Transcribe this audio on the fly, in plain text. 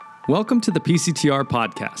Welcome to the PCTR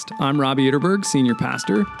podcast. I'm Robbie Itterberg, Senior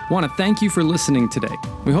Pastor. I want to thank you for listening today.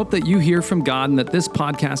 We hope that you hear from God and that this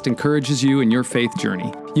podcast encourages you in your faith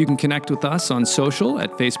journey. You can connect with us on social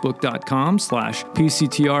at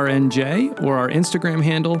facebook.com/PCTRNJ or our Instagram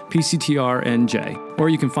handle, PCTRNJ. Or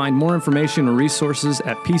you can find more information or resources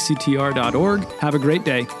at pctr.org. Have a great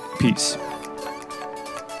day. Peace.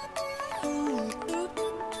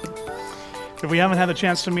 If we haven't had the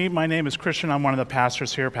chance to meet, my name is Christian. I'm one of the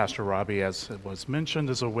pastors here. Pastor Robbie, as it was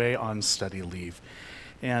mentioned, is away on study leave.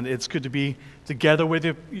 And it's good to be together with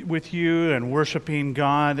you and worshiping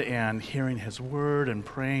God and hearing His Word and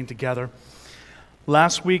praying together.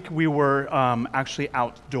 Last week we were actually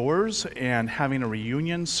outdoors and having a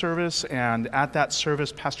reunion service. And at that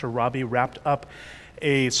service, Pastor Robbie wrapped up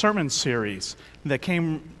a sermon series that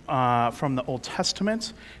came from the Old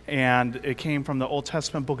Testament, and it came from the Old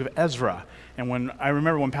Testament book of Ezra. And I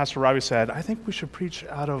remember when Pastor Robbie said, I think we should preach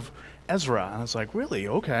out of Ezra. And I was like, really?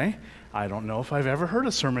 Okay. I don't know if I've ever heard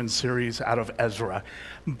a sermon series out of Ezra.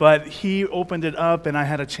 But he opened it up, and I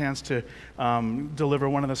had a chance to deliver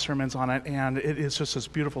one of the sermons on it. And it is just this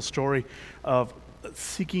beautiful story of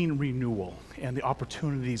seeking renewal and the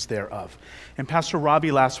opportunities thereof. And Pastor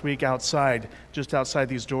Robbie last week just outside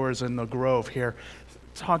these doors in the Grove here,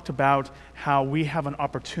 talked about how we have an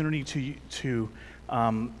opportunity to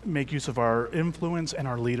make use of our influence and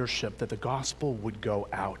our leadership, that the gospel would go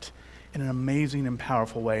out in an amazing and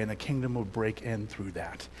powerful way, and the kingdom would break in through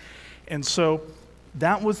that. And so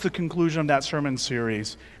that was the conclusion of that sermon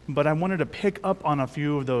series, but I wanted to pick up on a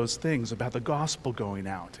few of those things about the gospel going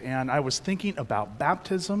out. And I was thinking about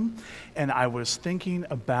baptism, and I was thinking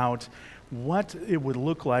about what it would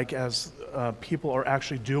look like as people are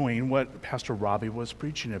actually doing what Pastor Robbie was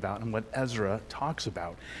preaching about and what Ezra talks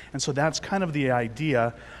about. And so that's kind of the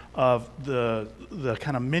idea of the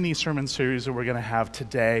kind of mini sermon series that we're going to have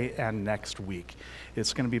today and next week.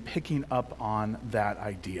 It's going to be picking up on that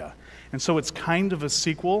idea. And so it's kind of a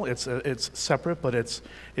sequel. It's separate, but it's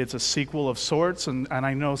a sequel of sorts. And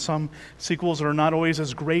I know some sequels are not always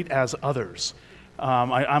as great as others.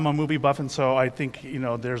 I'm a movie buff, and so I think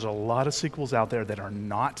there's a lot of sequels out there that are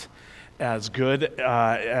not as good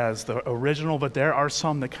as the original, but there are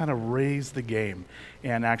some that kind of raise the game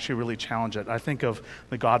and actually really challenge it. I think of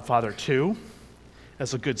The Godfather 2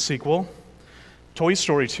 as a good sequel. Toy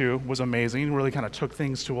Story 2 was amazing, really kind of took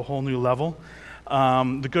things to a whole new level.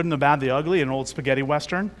 The Good and the Bad, the Ugly, an old spaghetti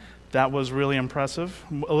western, that was really impressive.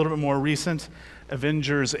 A little bit more recent,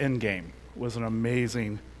 Avengers Endgame was an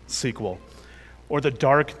amazing sequel. Or The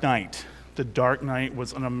Dark Knight. The Dark Knight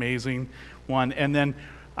was an amazing one. And then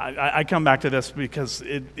I come back to this because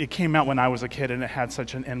it came out when I was a kid and it had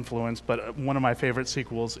such an influence, but one of my favorite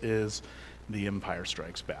sequels is The Empire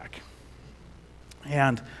Strikes Back.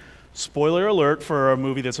 And spoiler alert for a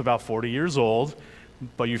movie that's about 40 years old,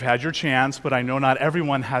 but you've had your chance, but I know not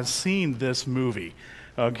everyone has seen this movie.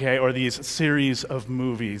 Okay, or these series of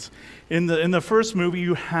movies. In the first movie,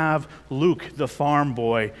 you have Luke, the farm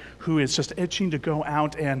boy, who is just itching to go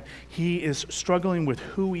out, and he is struggling with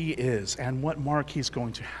who he is and what mark he's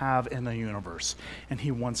going to have in the universe, and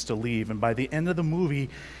he wants to leave. And by the end of the movie,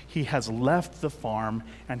 he has left the farm,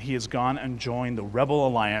 and he has gone and joined the Rebel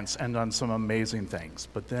Alliance and done some amazing things.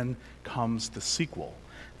 But then comes the sequel,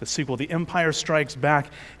 The Empire Strikes Back,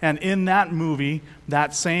 and in that movie,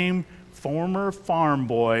 that same former farm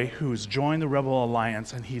boy who's joined the Rebel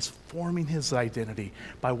Alliance, and he's forming his identity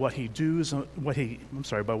by what he does and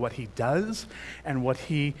what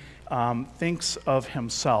he thinks of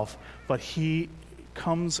himself. But he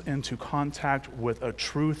comes into contact with a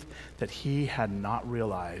truth that he had not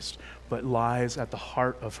realized, but lies at the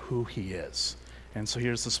heart of who he is. And so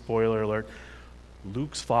here's the spoiler alert: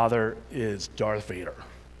 Luke's father is Darth Vader,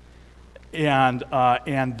 and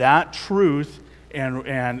that truth.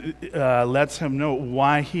 And lets him know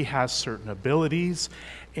why he has certain abilities,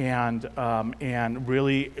 and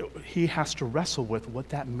really he has to wrestle with what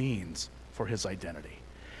that means for his identity.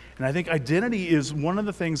 And I think identity is one of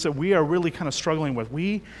the things that we are really kind of struggling with.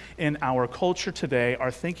 We, in our culture today,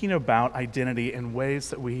 are thinking about identity in ways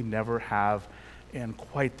that we never have in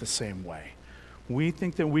quite the same way. We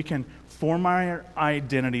think that we can form our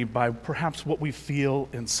identity by perhaps what we feel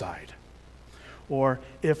inside. Or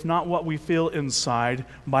if not what we feel inside,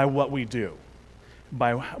 by what we do,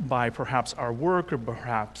 by perhaps our work or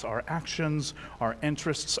perhaps our actions, our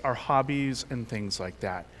interests, our hobbies, and things like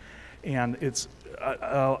that. And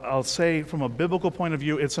I'll say from a biblical point of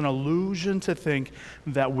view, it's an illusion to think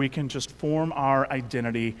that we can just form our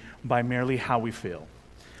identity by merely how we feel.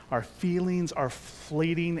 our feelings are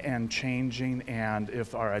fleeting and changing, and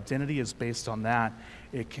if our identity is based on that,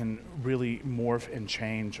 it can really morph and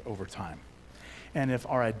change over time. And if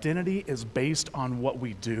our identity is based on what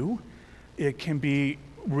we do, it can be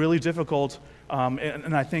really difficult.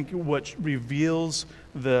 And I think what reveals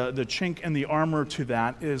the chink in the armor to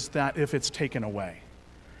that is that if it's taken away.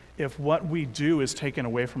 If what we do is taken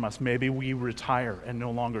away from us, maybe we retire and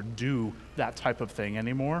no longer do that type of thing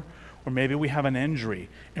anymore, or maybe we have an injury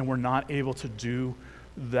and we're not able to do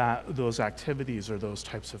those activities or those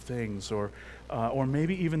types of things, or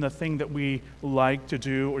maybe even the thing that we like to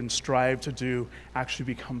do and strive to do actually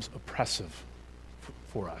becomes oppressive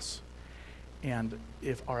for us. And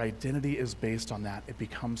if our identity is based on that, it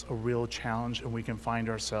becomes a real challenge, and we can find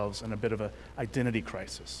ourselves in a bit of an identity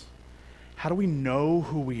crisis. How do we know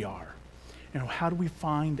who we are? And how do we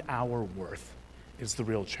find our worth is the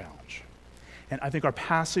real challenge. And I think our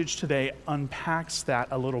passage today unpacks that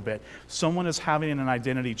a little bit. Someone is having an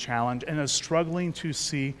identity challenge and is struggling to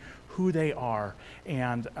see who they are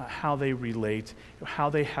and how they relate, how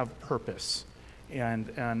they have purpose,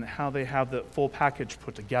 and how they have the full package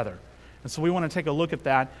put together. And so we want to take a look at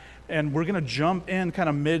that, and we're going to jump in kind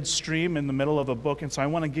of midstream in the middle of a book, and so I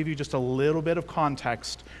want to give you just a little bit of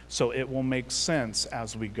context so it will make sense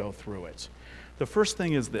as we go through it. The first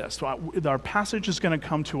thing is this. Our passage is going to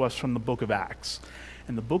come to us from the book of Acts,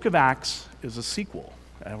 and the book of Acts is a sequel.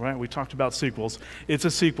 Right? We talked about sequels. It's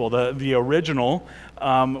a sequel. The original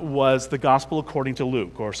was the Gospel according to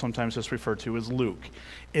Luke, or sometimes just referred to as Luke.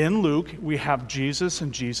 In Luke, we have Jesus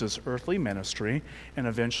and Jesus' earthly ministry, and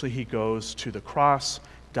eventually he goes to the cross,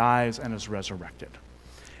 dies, and is resurrected.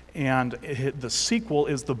 And the sequel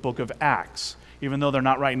is the book of Acts. Even though they're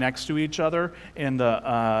not right next to each other in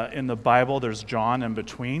the Bible, there's John in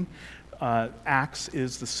between. Acts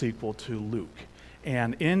is the sequel to Luke.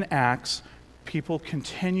 And in Acts, people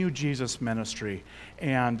continue Jesus' ministry,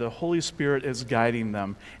 and the Holy Spirit is guiding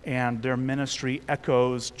them, and their ministry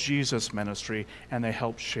echoes Jesus' ministry, and they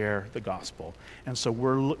help share the gospel. And so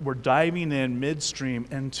we're diving in midstream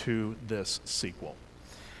into this sequel.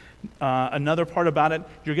 Another part about it,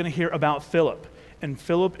 you're going to hear about Philip. And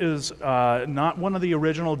Philip is not one of the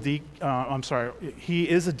original he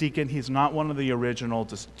is a deacon. He's not one of the original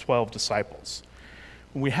 12 disciples.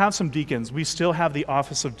 When we have some deacons, we still have the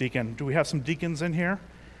office of deacon. Do we have some deacons in here?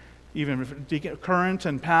 Even deacon, current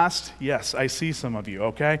and past? Yes, I see some of you,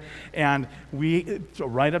 okay? And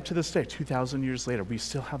right up to this day, 2,000 years later, we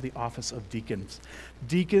still have the office of deacons.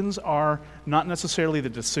 Deacons are not necessarily the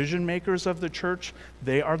decision makers of the church.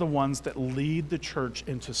 They are the ones that lead the church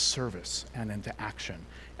into service and into action.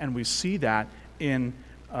 And we see that in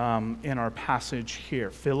our passage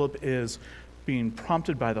here. Philip is being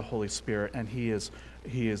prompted by the Holy Spirit, and he is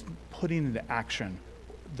putting into action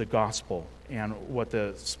the gospel and what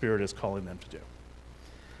the Spirit is calling them to do.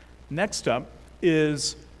 Next up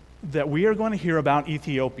is that we are going to hear about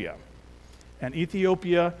Ethiopia. And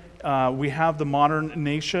Ethiopia, we have the modern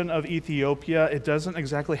nation of Ethiopia. It doesn't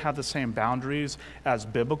exactly have the same boundaries as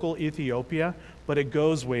biblical Ethiopia, but it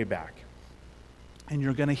goes way back. And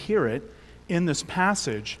you're going to hear it in this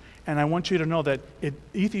passage, and I want you to know that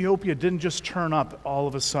Ethiopia didn't just turn up all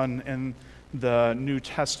of a sudden in the New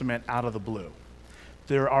Testament out of the blue.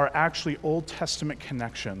 There are actually Old Testament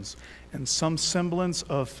connections and some semblance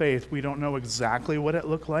of faith. We don't know exactly what it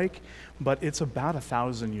looked like, but it's about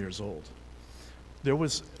 1,000 years old. There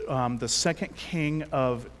was the second king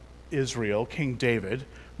of Israel, King David,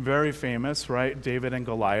 very famous, right? David and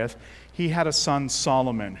Goliath. He had a son,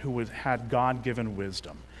 Solomon, who had God-given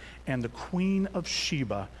wisdom. And the Queen of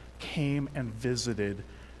Sheba came and visited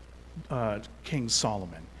King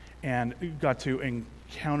Solomon and got to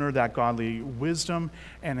encounter that godly wisdom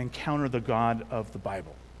and encounter the God of the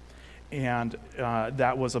Bible. And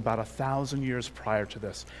that was about 1,000 years prior to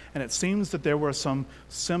this. And it seems that there was some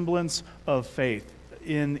semblance of faith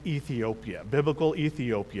in Ethiopia, biblical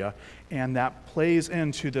Ethiopia, and that plays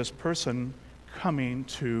into this person coming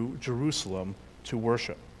to Jerusalem to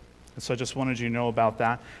worship. And so I just wanted you to know about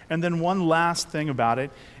that. And then one last thing about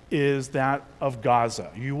it is that of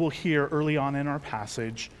Gaza. You will hear early on in our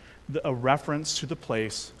passage a reference to the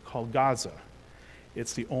place called Gaza.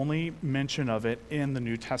 It's the only mention of it in the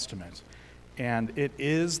New Testament. And it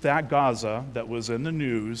is that Gaza that was in the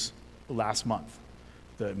news last month.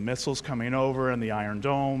 The missiles coming over and the Iron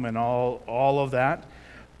Dome and all of that.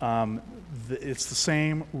 It's the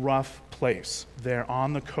same rough place there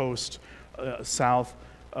on the coast south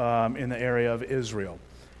in the area of Israel.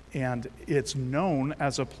 And it's known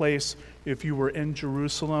as a place if you were in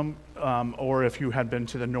Jerusalem, or if you had been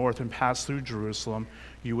to the north and passed through Jerusalem,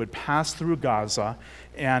 you would pass through Gaza,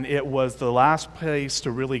 and it was the last place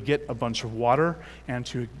to really get a bunch of water and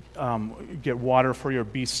to get water for your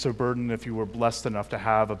beasts of burden if you were blessed enough to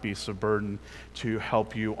have a beast of burden to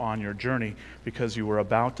help you on your journey, because you were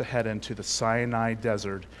about to head into the Sinai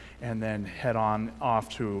desert and then head on off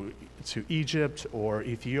to Egypt or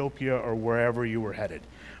Ethiopia or wherever you were headed.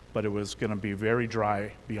 But it was going to be very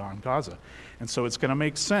dry beyond Gaza. And so it's going to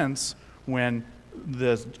make sense when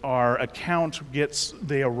our account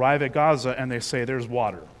they arrive at Gaza and they say there's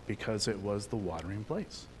water, because it was the watering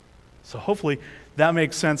place. So hopefully that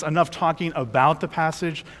makes sense. Enough talking about the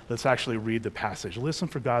passage. Let's actually read the passage. Listen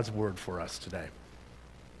for God's word for us today.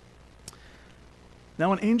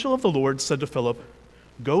 Now an angel of the Lord said to Philip,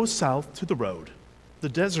 "Go south to the road, the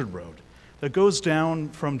desert road, that goes down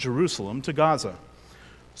from Jerusalem to Gaza."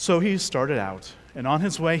 So he started out, and on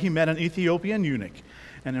his way he met an Ethiopian eunuch,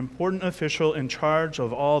 an important official in charge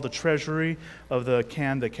of all the treasury of the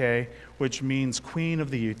Kandake, which means Queen of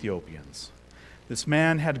the Ethiopians. This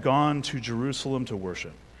man had gone to Jerusalem to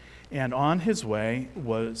worship, and on his way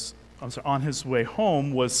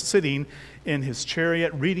home was sitting in his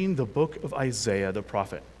chariot reading the book of Isaiah the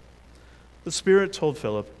prophet. The Spirit told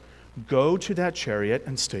Philip, "Go to that chariot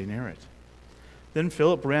and stay near it." Then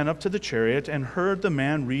Philip ran up to the chariot and heard the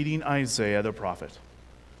man reading Isaiah the prophet.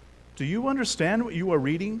 "Do you understand what you are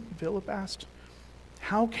reading?" Philip asked.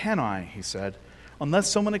 "How can I," he said, "unless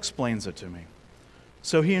someone explains it to me?"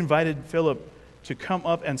 So he invited Philip to come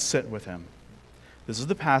up and sit with him. This is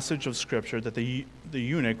the passage of Scripture that the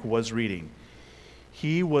eunuch was reading.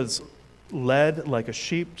 "He was led like a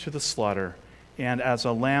sheep to the slaughter, and as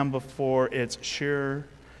a lamb before its shearer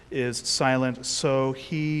is silent, so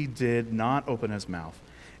he did not open his mouth.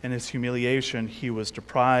 In his humiliation he was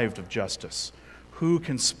deprived of justice. Who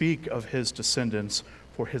can speak of his descendants?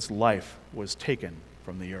 For his life was taken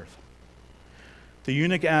from the earth." The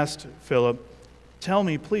eunuch asked Philip, "Tell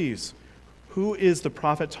me, please, who is the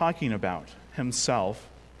prophet talking about, himself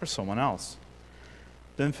or someone else?"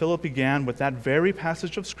 Then Philip began with that very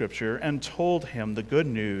passage of Scripture and told him the good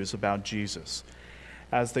news about Jesus.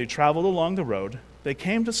 As they traveled along the road, they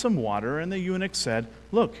came to some water, and the eunuch said,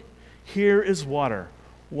 "Look, here is water.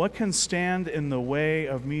 What can stand in the way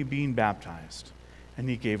of me being baptized?" And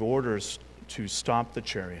he gave orders to stop the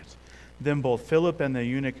chariot. Then both Philip and the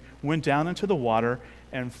eunuch went down into the water,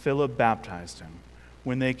 and Philip baptized him.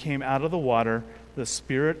 When they came out of the water, the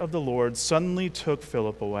Spirit of the Lord suddenly took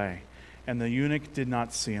Philip away, and the eunuch did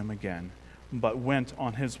not see him again, but went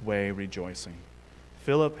on his way rejoicing.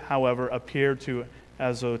 Philip, however, appeared to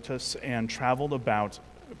Azotus and traveled about,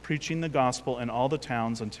 preaching the gospel in all the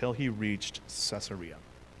towns until he reached Caesarea.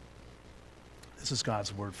 This is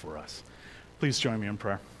God's word for us. Please join me in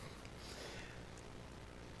prayer.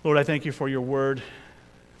 Lord, I thank you for your word,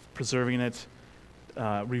 preserving it,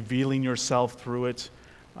 revealing yourself through it.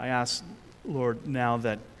 I ask, Lord, now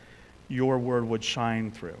that your word would shine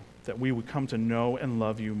through, that we would come to know and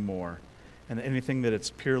love you more, and that anything that is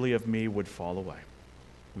purely of me would fall away.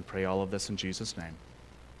 We pray all of this in Jesus' name.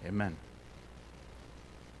 Amen.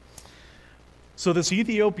 So this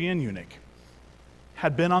Ethiopian eunuch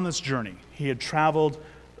had been on this journey. He had traveled,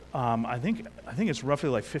 I think it's roughly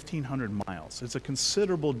like 1,500 miles. It's a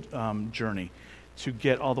considerable journey to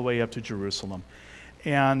get all the way up to Jerusalem.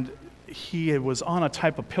 And he was on a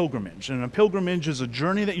type of pilgrimage. And a pilgrimage is a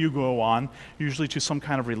journey that you go on, usually to some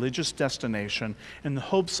kind of religious destination, in the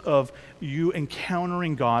hopes of you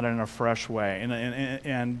encountering God in a fresh way,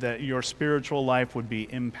 and that your spiritual life would be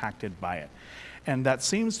impacted by it. And that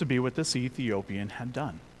seems to be what this Ethiopian had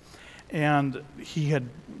done. And he had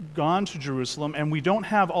gone to Jerusalem, and we don't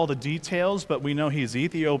have all the details, but we know he's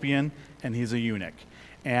Ethiopian and he's a eunuch.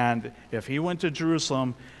 And if he went to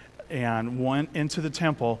Jerusalem and went into the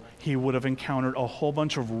temple, he would have encountered a whole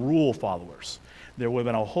bunch of rule followers. There would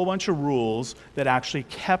have been a whole bunch of rules that actually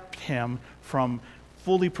kept him from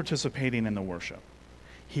fully participating in the worship.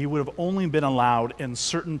 He would have only been allowed in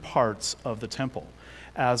certain parts of the temple.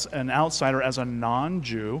 As an outsider, as a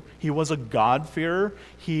non-Jew, he was a God-fearer.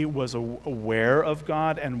 He was aware of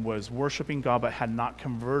God and was worshiping God, but had not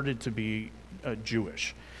converted to be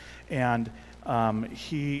Jewish. And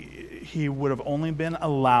he would have only been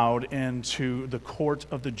allowed into the court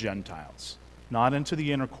of the Gentiles, not into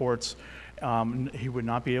the inner courts. He would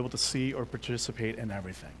not be able to see or participate in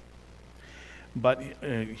everything. But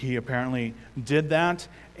he apparently did that,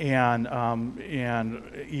 and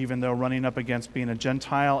even though running up against being a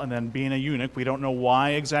Gentile and then being a eunuch, we don't know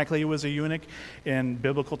why exactly he was a eunuch. In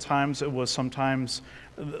biblical times, it was sometimes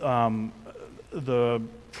the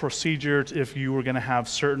procedure if you were going to have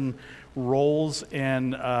certain roles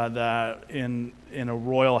in in a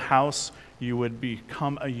royal house, you would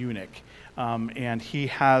become a eunuch. And he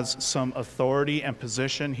has some authority and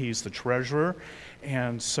position. He's the treasurer.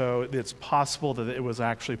 And so it's possible that it was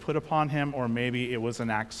actually put upon him, or maybe it was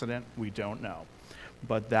an accident. We don't know.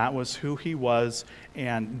 But that was who he was,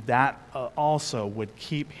 and that also would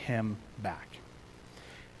keep him back.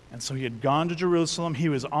 And so he had gone to Jerusalem. He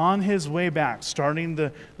was on his way back, starting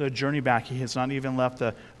the journey back. He has not even left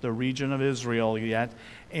the region of Israel yet.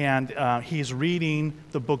 And he's reading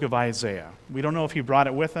the book of Isaiah. We don't know if he brought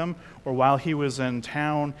it with him, or while he was in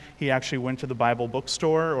town, he actually went to the Bible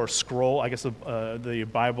bookstore, or scroll, I guess the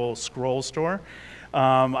Bible scroll store.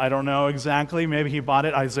 I don't know exactly. Maybe he bought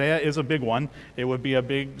it. Isaiah is a big one. It would be a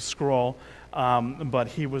big scroll. But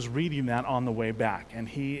he was reading that on the way back, and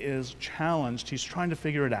he is challenged. He's trying to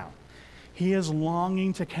figure it out. He is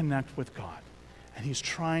longing to connect with God, and he's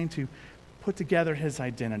trying to put together his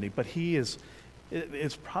identity, but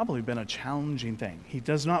it's probably been a challenging thing. He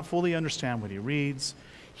does not fully understand what he reads.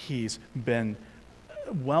 He's been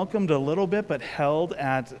welcomed a little bit, but held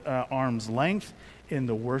at arm's length in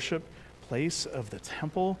the worship place of the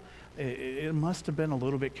temple. It must have been a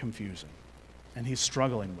little bit confusing, and he's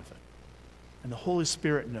struggling with it. And the Holy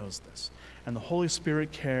Spirit knows this. And the Holy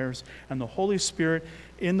Spirit cares. And the Holy Spirit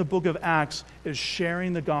in the book of Acts is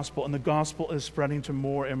sharing the gospel. And the gospel is spreading to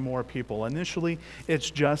more and more people. Initially,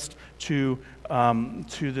 it's just to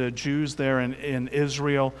the Jews there in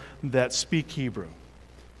Israel that speak Hebrew.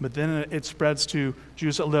 But then it spreads to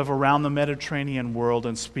Jews that live around the Mediterranean world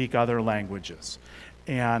and speak other languages.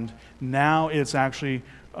 And now it's actually,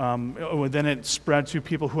 then it spread to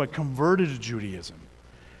people who had converted to Judaism.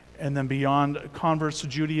 And then beyond converts to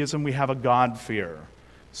Judaism, we have a God-fearer,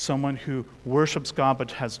 someone who worships God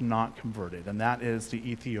but has not converted, and that is the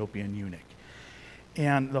Ethiopian eunuch.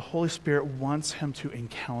 And the Holy Spirit wants him to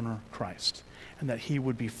encounter Christ, and that he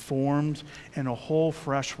would be formed in a whole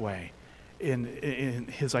fresh way, in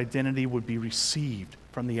his identity would be received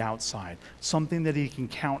from the outside, something that he can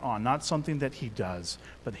count on, not something that he does,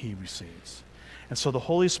 but he receives. And so the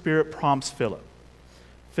Holy Spirit prompts Philip.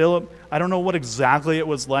 Philip, I don't know what exactly it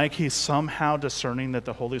was like. He's somehow discerning that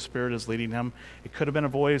the Holy Spirit is leading him. It could have been a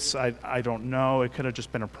voice. I don't know. It could have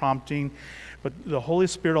just been a prompting. But the Holy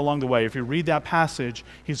Spirit along the way, if you read that passage,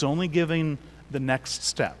 he's only giving the next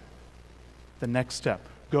step. The next step.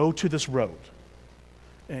 Go to this road.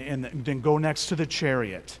 And then go next to the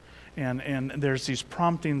chariot. And there's these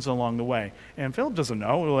promptings along the way. And Philip doesn't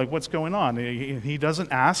know, like, what's going on. He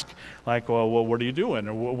doesn't ask, like, well, what are you doing?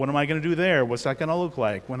 Or what am I going to do there? What's that going to look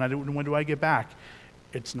like? When do I get back?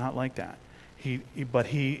 It's not like that. But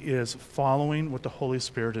he is following what the Holy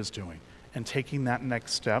Spirit is doing and taking that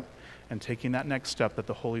next step that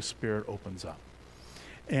the Holy Spirit opens up.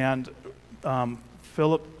 And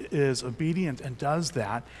Philip is obedient and does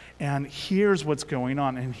that and hears what's going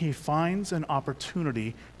on, and he finds an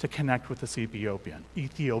opportunity to connect with this Ethiopian.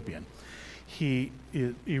 He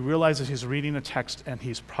realizes he's reading a text and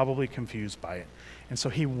he's probably confused by it. And so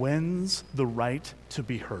he wins the right to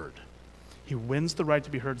be heard. He wins the right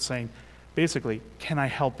to be heard, saying, basically, can I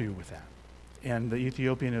help you with that? And the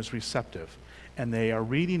Ethiopian is receptive, and they are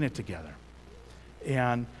reading it together.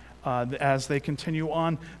 And as they continue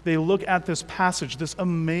on, they look at this passage, this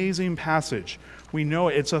amazing passage. We know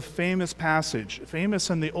it's a famous passage,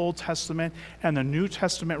 famous in the Old Testament, and the New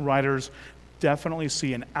Testament writers definitely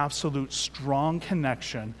see an absolute strong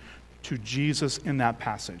connection to Jesus in that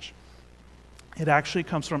passage. It actually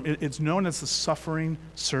comes from, it's known as the suffering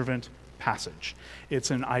servant passage.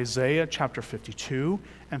 It's in Isaiah chapter 52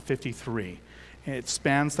 and 53. It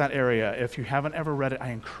spans that area. If you haven't ever read it, I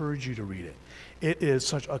encourage you to read it. It is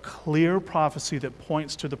such a clear prophecy that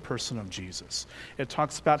points to the person of Jesus. It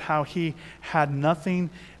talks about how he had nothing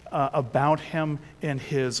about him in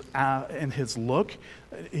his look.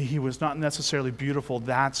 He was not necessarily beautiful.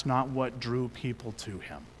 That's not what drew people to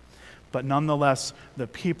him. But nonetheless, the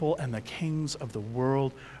people and the kings of the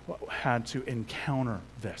world had to encounter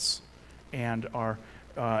this and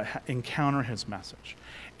encounter his message.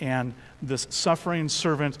 And this suffering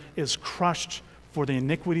servant is crushed for the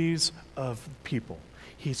iniquities of people.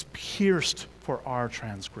 He's pierced for our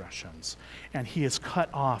transgressions, and he is cut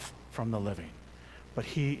off from the living. But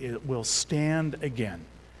he will stand again,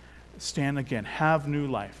 have new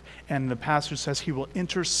life. And the passage says he will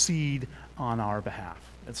intercede on our behalf.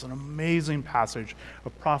 It's an amazing passage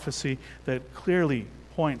of prophecy that clearly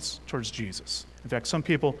points towards Jesus. In fact, some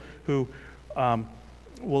people who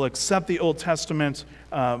will accept the Old Testament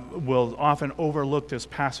will often overlook this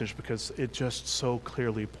passage because it just so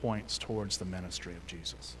clearly points towards the ministry of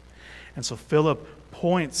Jesus. And so Philip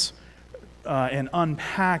points and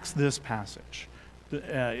unpacks this passage.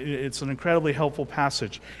 It's an incredibly helpful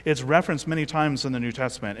passage. It's referenced many times in the New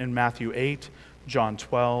Testament, in Matthew 8, John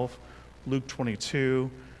 12, Luke 22,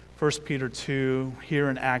 1 Peter 2, here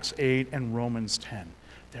in Acts 8, and Romans 10.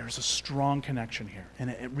 There's a strong connection here, and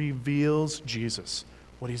it reveals Jesus,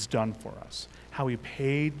 what he's done for us, how he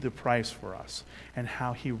paid the price for us, and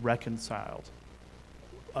how he reconciled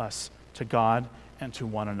us to God and to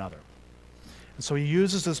one another. And so he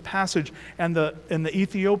uses this passage, and the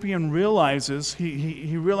Ethiopian realizes,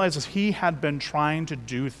 he realizes he had been trying to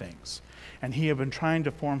do things, and he had been trying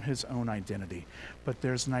to form his own identity. But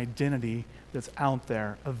there's an identity that's out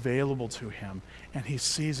there available to him, and he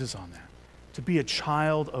seizes on that, to be a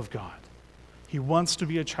child of God. He wants to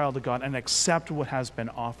be a child of God and accept what has been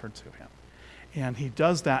offered to him. And he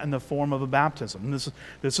does that in the form of a baptism. And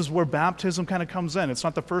this is where baptism kind of comes in. It's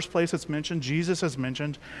not the first place it's mentioned. Jesus has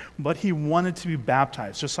mentioned, but he wanted to be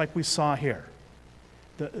baptized, just like we saw here,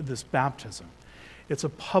 this baptism. It's a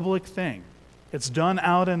public thing. It's done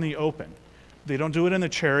out in the open. They don't do it in the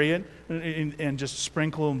chariot and just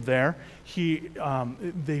sprinkle them there.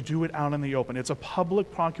 They do it out in the open. It's a public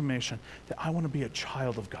proclamation that I want to be a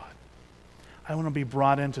child of God. I want to be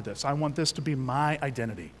brought into this. I want this to be my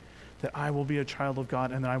identity, that I will be a child of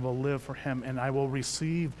God and that I will live for him and I will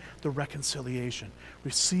receive the reconciliation,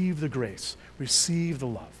 receive the grace, receive the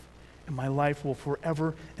love. And my life will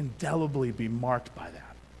forever indelibly be marked by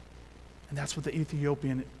that. And that's what the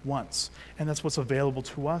Ethiopian wants. And that's what's available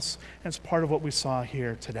to us. And it's part of what we saw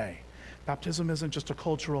here today. Baptism isn't just a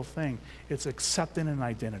cultural thing. It's accepting an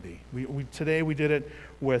identity. Today we did it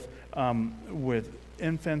with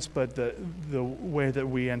infants, but the way that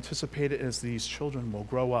we anticipate it is these children will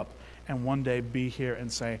grow up and one day be here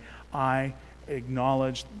and say, I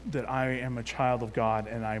acknowledge that I am a child of God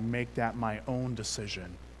and I make that my own decision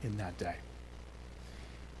in that day.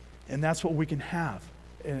 And that's what we can have.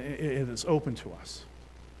 It is open to us.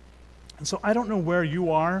 And so I don't know where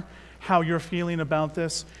you are, how you're feeling about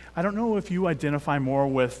this. I don't know if you identify more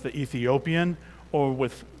with the Ethiopian or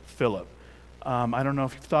with Philip. I don't know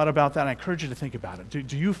if you've thought about that. I encourage you to think about it.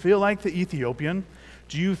 Do you feel like the Ethiopian?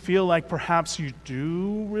 Do you feel like perhaps you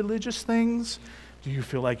do religious things? Do you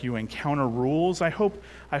feel like you encounter rules? I hope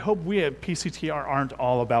we at PCTR aren't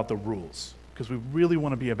all about the rules, because we really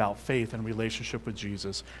want to be about faith and relationship with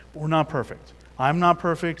Jesus. But we're not perfect. I'm not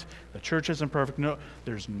perfect. The church isn't perfect. No,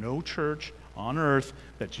 there's no church on earth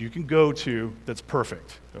that you can go to that's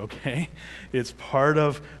perfect, okay? It's part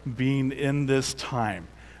of being in this time,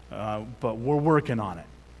 but we're working on it.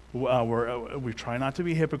 We try not to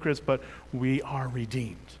be hypocrites, but we are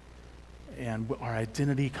redeemed. And our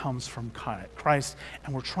identity comes from Christ,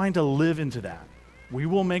 and we're trying to live into that. We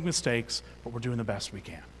will make mistakes, but we're doing the best we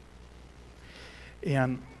can.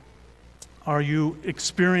 And are you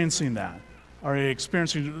experiencing that? Are you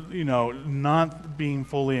experiencing, not being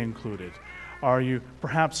fully included? Are you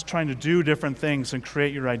perhaps trying to do different things and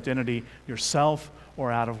create your identity yourself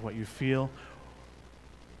or out of what you feel?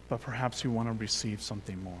 But perhaps you want to receive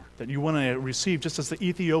something more. That you want to receive, just as the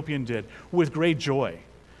Ethiopian did, with great joy.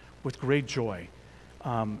 With great joy.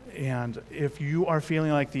 And if you are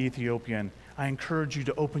feeling like the Ethiopian, I encourage you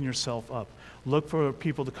to open yourself up. Look for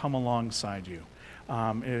people to come alongside you.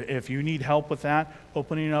 If you need help with that,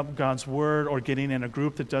 opening up God's Word or getting in a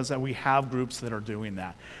group that does that, we have groups that are doing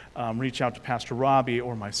that. Reach out to Pastor Robbie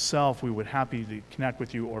or myself. We would happy to connect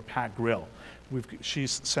with you, or Pat Grill.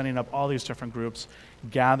 She's setting up all these different groups,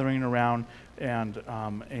 gathering around and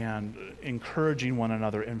encouraging one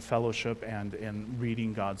another in fellowship and in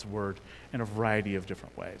reading God's Word in a variety of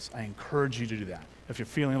different ways. I encourage you to do that if you're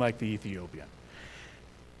feeling like the Ethiopian.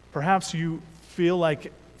 Perhaps you feel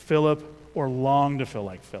like Philip or long to feel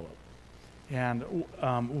like Philip. And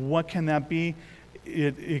what can that be?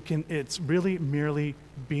 It's really merely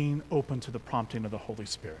being open to the prompting of the Holy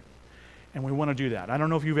Spirit. And we want to do that. I don't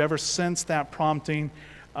know if you've ever sensed that prompting.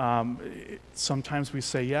 Sometimes we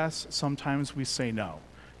say yes, sometimes we say no.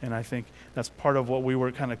 And I think that's part of what we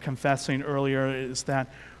were kind of confessing earlier, is that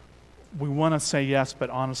we want to say yes, but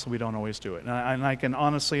honestly, we don't always do it. And I can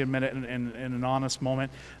honestly admit it in an honest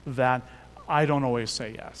moment that I don't always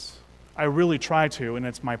say yes. I really try to, and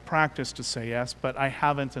it's my practice to say yes, but I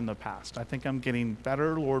haven't in the past. I think I'm getting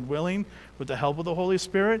better, Lord willing, with the help of the Holy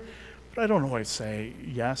Spirit, but I don't always say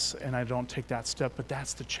yes, and I don't take that step, but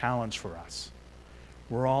that's the challenge for us.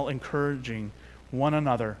 We're all encouraging one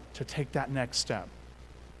another to take that next step.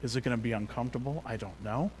 Is it going to be uncomfortable? I don't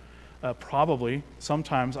know. Probably.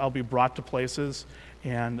 Sometimes I'll be brought to places,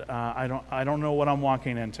 and I don't know what I'm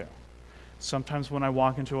walking into. Sometimes when I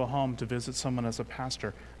walk into a home to visit someone as a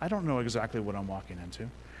pastor, I don't know exactly what I'm walking into.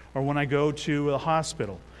 Or when I go to a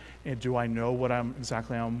hospital And do I know what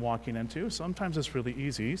exactly I'm walking into? Sometimes it's really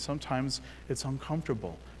easy. Sometimes it's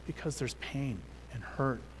uncomfortable because there's pain and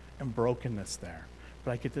hurt and brokenness there.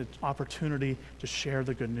 But I get the opportunity to share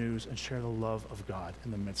the good news and share the love of God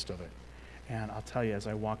in the midst of it. And I'll tell you, as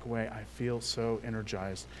I walk away, I feel so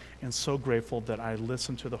energized and so grateful that I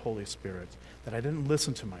listened to the Holy Spirit, that I didn't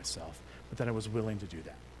listen to myself, but that I was willing to do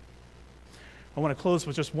that. I want to close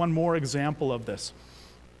with just one more example of this.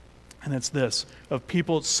 And it's this, of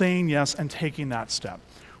people saying yes and taking that step.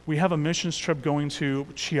 We have a missions trip going to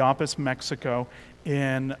Chiapas, Mexico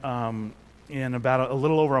in about a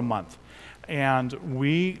little over a month. And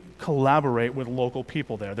we collaborate with local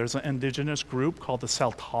people there. There's an indigenous group called the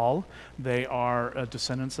Tzeltal. They are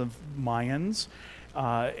descendants of Mayans.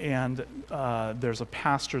 And there's a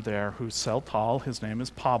pastor there who's Tzeltal. His name is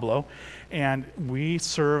Pablo. And we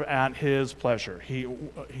serve at his pleasure.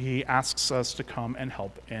 He asks us to come and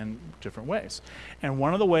help in different ways. And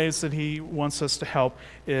one of the ways that he wants us to help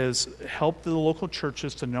is help the local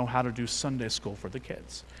churches to know how to do Sunday school for the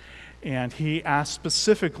kids. And he asked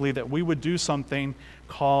specifically that we would do something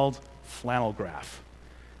called flannel graph.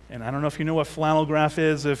 And I don't know if you know what flannel graph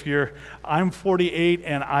is. I'm 48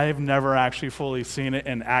 and I've never actually fully seen it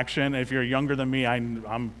in action. If you're younger than me,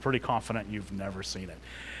 I'm pretty confident you've never seen it.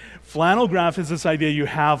 Flannel graph is this idea: you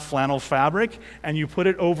have flannel fabric and you put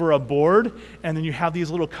it over a board, and then you have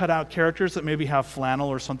these little cutout characters that maybe have flannel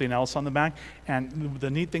or something else on the back. And the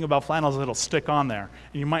neat thing about flannel is it'll stick on there.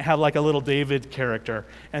 And you might have like a little David character,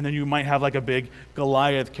 and then you might have like a big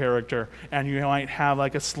Goliath character, and you might have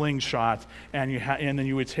like a slingshot, and then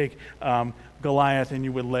you would take Goliath and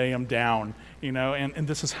you would lay him down, and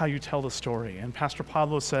this is how you tell the story. And Pastor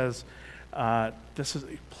Pablo says,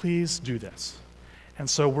 please do this. And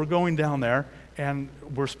so we're going down there, and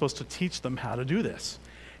we're supposed to teach them how to do this.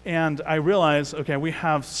 And I realize, okay, we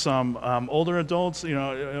have some older adults,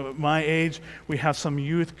 my age. We have some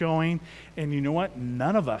youth going. And you know what?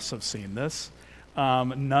 None of us have seen this.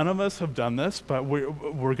 None of us have done this, but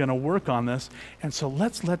we're going to work on this. And so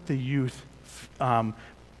let's let the youth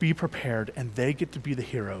be prepared, and they get to be the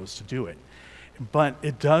heroes to do it. But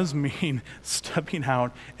it does mean stepping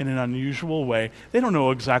out in an unusual way. They don't know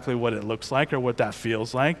exactly what it looks like or what that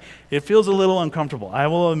feels like. It feels a little uncomfortable. I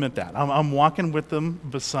will admit that. I'm walking with them,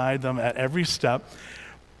 beside them at every step.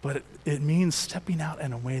 But it means stepping out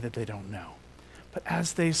in a way that they don't know. But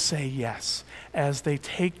as they say yes, as they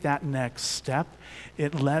take that next step,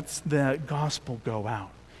 it lets the gospel go out.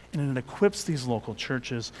 And it equips these local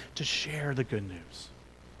churches to share the good news,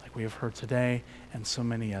 like we have heard today and so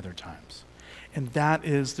many other times. And that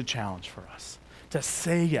is the challenge for us, to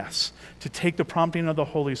say yes, to take the prompting of the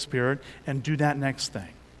Holy Spirit and do that next thing,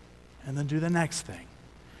 and then do the next thing,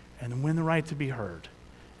 and win the right to be heard,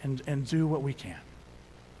 and do what we can.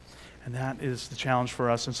 And that is the challenge for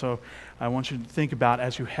us. And so I want you to think about,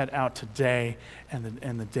 as you head out today and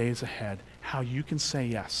the days ahead, how you can say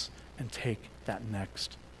yes and take that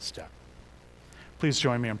next step. Please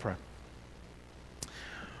join me in prayer.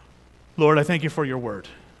 Lord, I thank you for your word.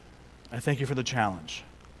 I thank you for the challenge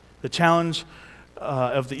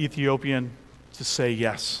of the Ethiopian to say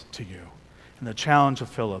yes to you, and the challenge of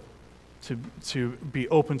Philip to be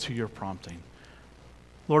open to your prompting.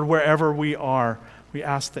 Lord, wherever we are, we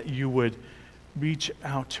ask that you would reach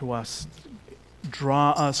out to us,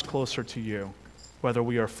 draw us closer to you, whether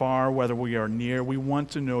we are far, whether we are near. We want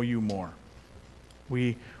to know you more.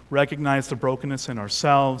 We recognize the brokenness in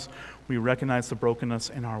ourselves. We recognize the brokenness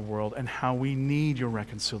in our world and how we need your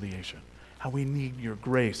reconciliation, how we need your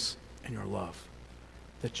grace and your love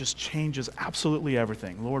that just changes absolutely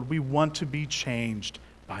everything. Lord, we want to be changed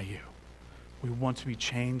by you. We want to be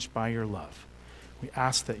changed by your love. We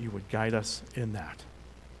ask that you would guide us in that.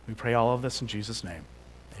 We pray all of this in Jesus' name.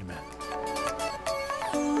 Amen.